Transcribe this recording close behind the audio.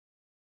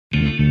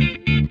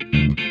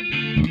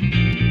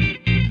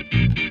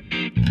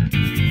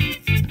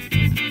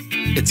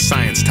It's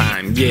science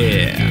time,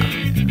 yeah.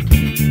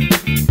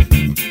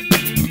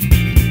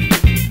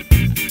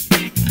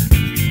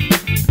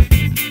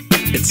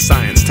 It's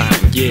science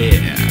time,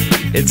 yeah.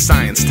 It's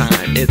science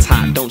time, it's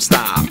hot, don't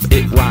stop.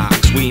 It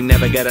rocks, we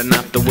never get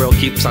enough. The world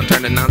keeps on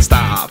turning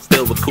non-stop,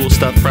 filled with cool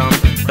stuff from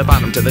the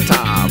bottom to the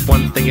top.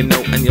 One thing you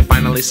know and you'll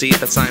finally see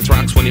that science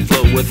rocks when you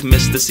flow with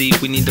Mr. C.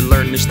 We need to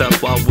learn new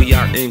stuff while we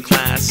are in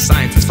class.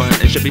 Science is fun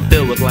and should be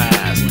filled with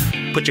laughs.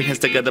 Put your hands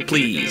together,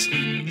 please.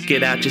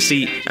 Get out your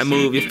seat and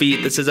move your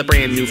feet. This is a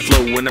brand new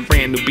flow and a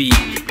brand new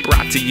beat,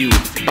 brought to you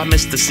by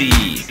Mr. C.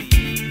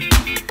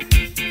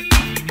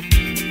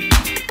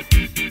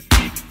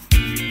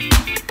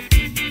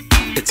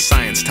 It's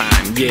science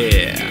time,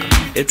 yeah.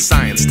 It's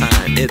science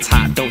time, it's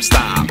hot, don't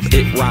stop.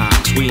 It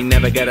rocks, we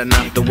never get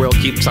enough. The world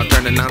keeps on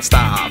turning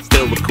non-stop,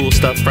 filled with cool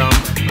stuff from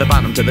the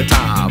bottom to the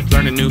top.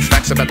 Learning new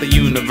facts about the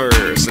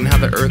universe and how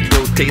the earth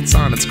rotates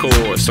on its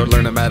course. Or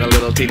learn about a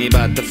little teeny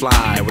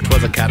butterfly, which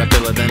was a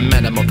caterpillar then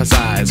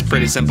metamorphosized.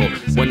 Pretty simple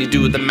when you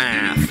do the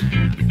math.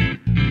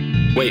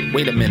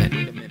 Wait a minute.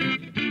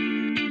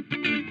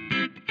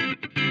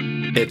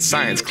 It's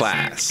science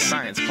class.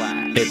 Science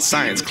class. It's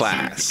science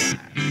class.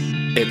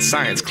 It's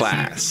science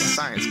class.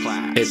 Science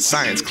class. It's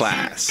science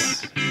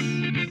class.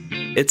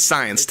 It's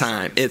science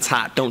time. It's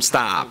hot, don't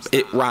stop.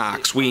 It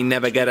rocks, we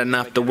never get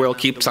enough. The world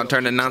keeps on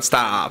turning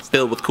non-stop,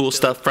 filled with cool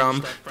stuff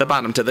from the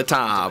bottom to the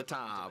top.